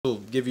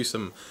give you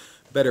some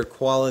better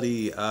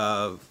quality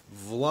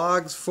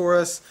vlogs for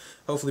us,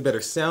 hopefully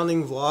better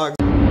sounding vlogs.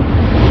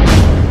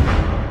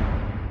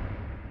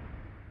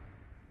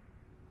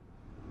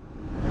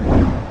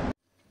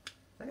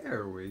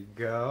 There we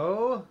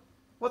go.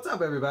 What's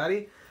up,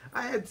 everybody?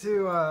 I had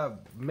to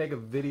make a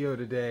video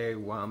today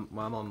while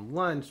I'm on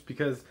lunch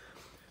because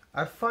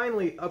I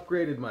finally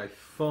upgraded my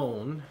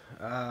phone.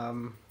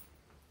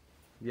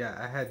 Yeah,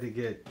 I had to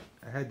get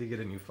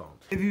a new phone.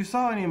 If you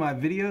saw any of my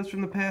videos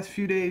from the past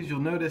few days, you'll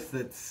notice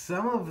that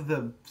some of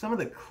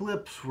the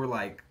clips were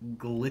like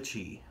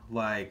glitchy.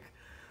 Like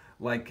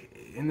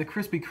in the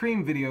Krispy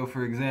Kreme video,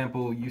 for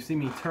example, you see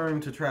me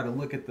turn to try to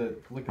look at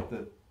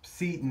the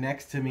seat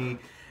next to me,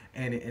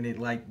 and it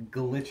like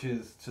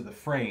glitches to the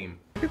frame.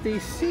 Look at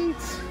these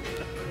seats.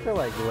 They're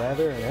like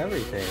leather and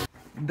everything.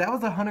 That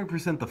was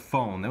 100% the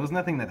phone. There was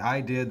nothing that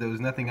I did. There was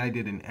nothing I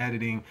did in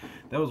editing.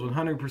 That was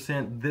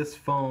 100% this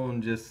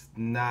phone just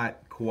not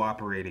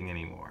cooperating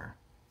anymore.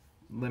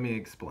 Let me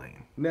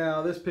explain.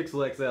 Now, this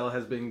Pixel XL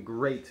has been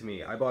great to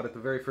me. I bought it the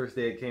very first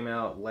day it came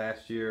out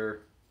last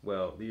year.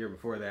 Well, the year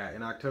before that,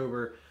 in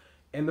October.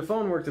 And the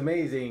phone worked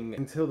amazing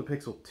until the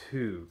Pixel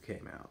 2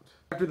 came out.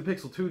 After the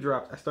Pixel 2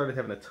 dropped, I started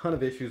having a ton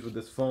of issues with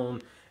this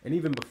phone. And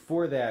even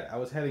before that, I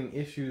was having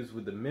issues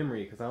with the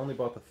memory because I only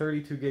bought the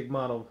 32 gig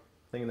model,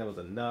 thinking that was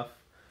enough.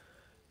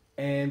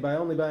 And by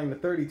only buying the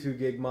 32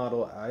 gig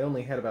model, I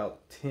only had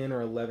about 10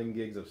 or 11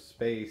 gigs of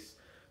space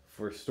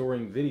for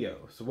storing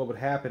video. So what would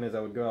happen is I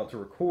would go out to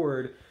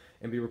record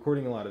and be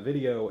recording a lot of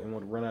video and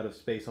would run out of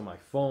space on my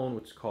phone,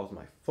 which caused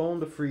my phone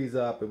to freeze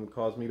up and would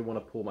cause me to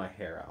want to pull my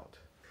hair out.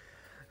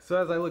 So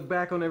as I look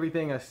back on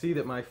everything, I see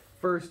that my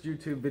first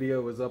YouTube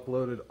video was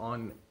uploaded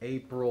on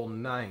April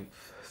 9th.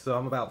 So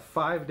I'm about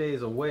 5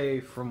 days away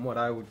from what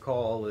I would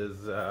call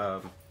is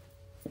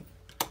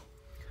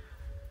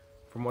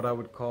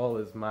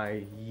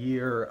my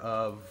year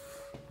of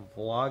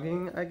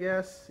vlogging, I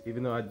guess.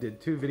 Even though I did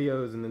 2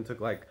 videos and then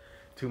took like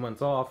 2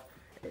 months off,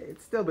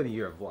 it's still been a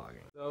year of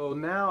vlogging. So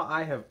now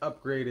I have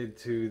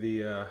upgraded to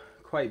the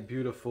quite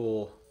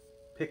beautiful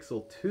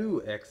Pixel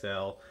 2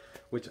 XL,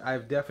 which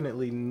I've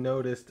definitely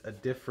noticed a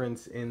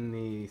difference in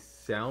the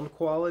sound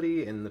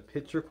quality and the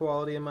picture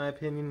quality, in my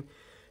opinion.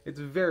 It's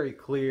very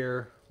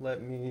clear.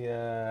 Let me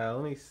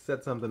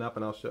set something up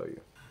and I'll show you.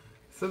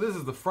 So this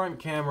is the front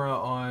camera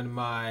on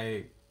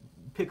my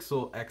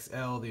Pixel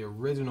XL, the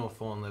original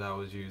phone that I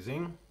was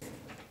using.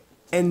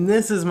 And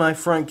this is my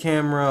front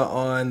camera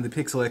on the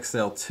Pixel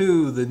XL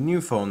 2, the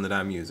new phone that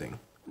I'm using.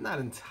 I'm not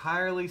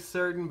entirely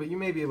certain, but you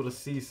may be able to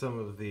see some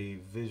of the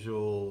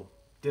visual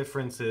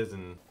differences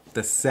and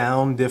the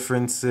sound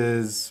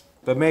differences,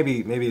 but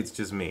maybe it's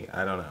just me.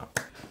 I don't know.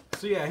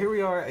 So yeah, here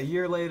we are a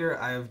year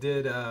later. I've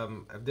did a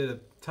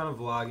ton of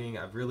vlogging.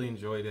 I've really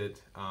enjoyed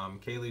it.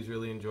 Kaylee's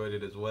really enjoyed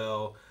it as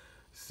well.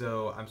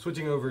 So I'm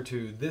switching over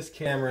to this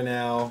camera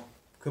now,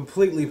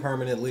 completely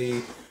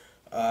permanently.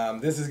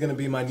 This is going to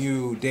be my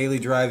new daily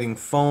driving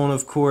phone,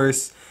 of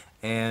course,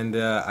 and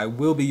I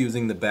will be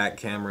using the back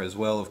camera as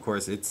well. Of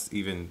course, it's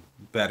even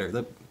better.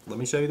 Let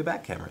me show you the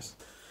back cameras.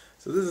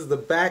 So this is the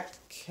back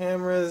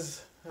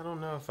cameras. I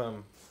don't know if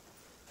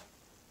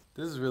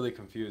this is really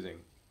confusing,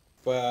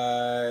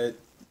 but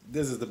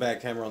this is the back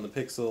camera on the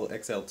Pixel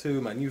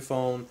XL2, my new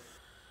phone,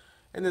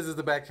 and this is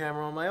the back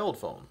camera on my old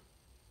phone.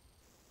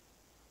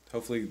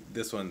 Hopefully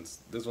this one's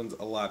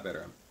a lot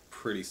better, I'm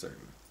pretty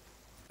certain.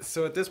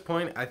 So at this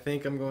point, I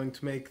think I'm going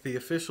to make the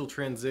official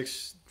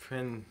transition.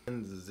 I'm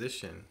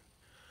going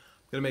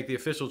to make the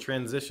official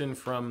transition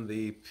from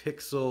the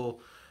Pixel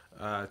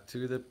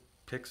to the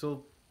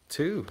Pixel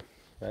 2,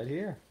 right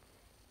here.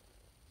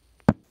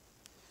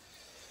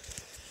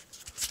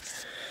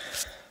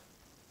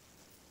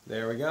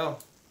 There we go.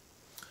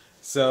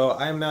 So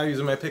I am now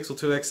using my Pixel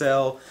 2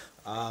 XL.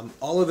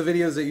 All of the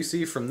videos that you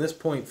see from this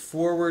point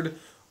forward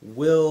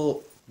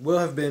will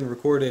have been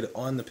recorded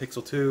on the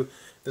Pixel 2.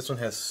 This one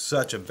has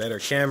such a better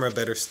camera,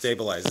 better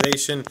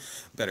stabilization,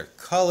 better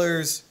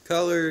colors.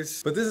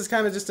 But this is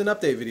kind of just an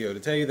update video to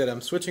tell you that I'm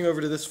switching over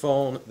to this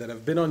phone, that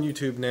I've been on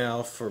YouTube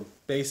now for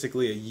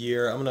basically a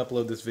year. I'm going to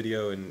upload this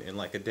video in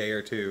like a day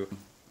or two.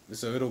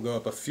 So it'll go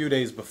up a few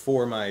days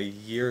before my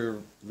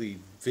yearly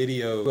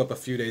video, up a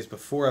few days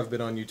before I've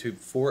been on YouTube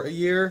for a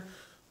year.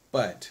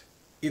 But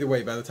either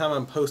way, by the time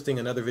I'm posting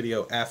another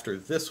video after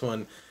this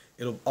one,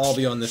 it'll all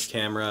be on this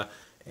camera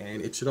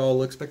and it should all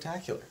look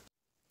spectacular.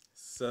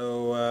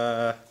 So,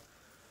 I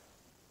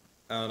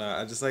don't know,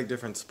 I just like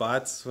different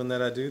spots when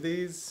I do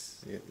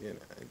these. You know,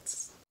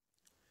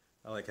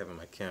 I like having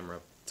my camera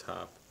up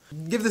top.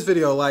 Give this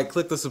video a like,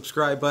 click the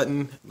subscribe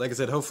button. Like I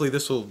said, hopefully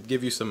this will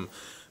give you some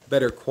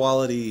better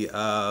quality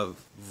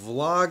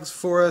vlogs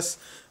for us.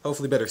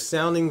 Hopefully better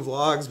sounding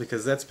vlogs,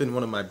 because that's been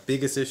one of my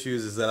biggest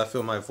issues, is that I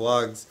feel my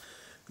vlogs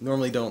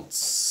normally don't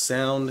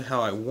sound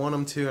how I want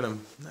them to, and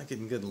I'm not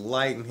getting good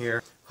light in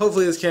here.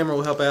 Hopefully this camera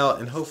will help out,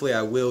 and hopefully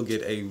I will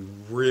get a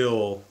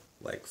real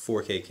like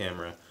 4K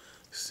camera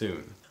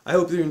soon. I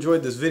hope you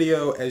enjoyed this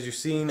video. As you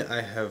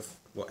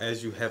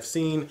have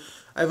seen,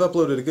 I've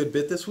uploaded a good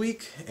bit this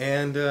week,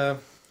 and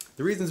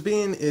The reasons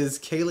being is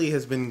Kaylee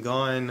has been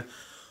gone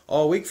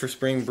all week for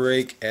spring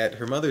break at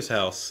her mother's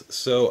house.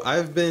 So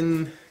I've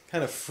been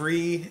kind of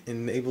free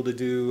and able to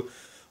do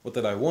what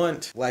that I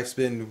want. Life's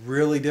been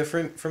really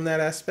different from that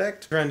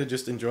aspect. Trying to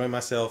just enjoy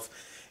myself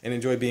and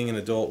enjoy being an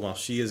adult while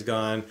she is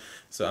gone.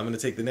 So I'm going to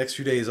take the next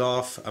few days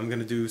off. I'm going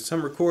to do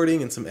some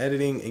recording and some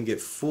editing and get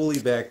fully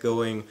back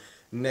going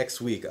next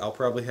week. I'll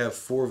probably have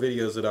 4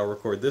 videos that I'll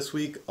record this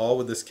week, all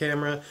with this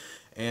camera.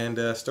 And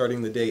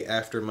starting the day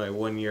after my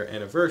 1-year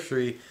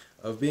anniversary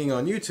of being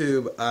on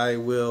YouTube, I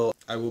will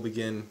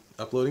begin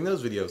uploading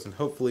those videos, and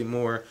hopefully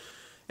more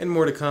and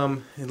more to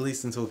come, at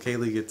least until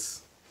Kaylee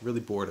gets really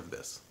bored of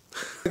this.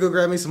 I go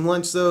grab me some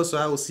lunch though, so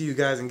I will see you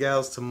guys and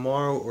gals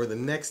tomorrow or the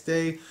next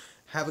day.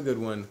 Have a good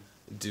one.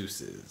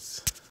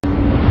 Deuces.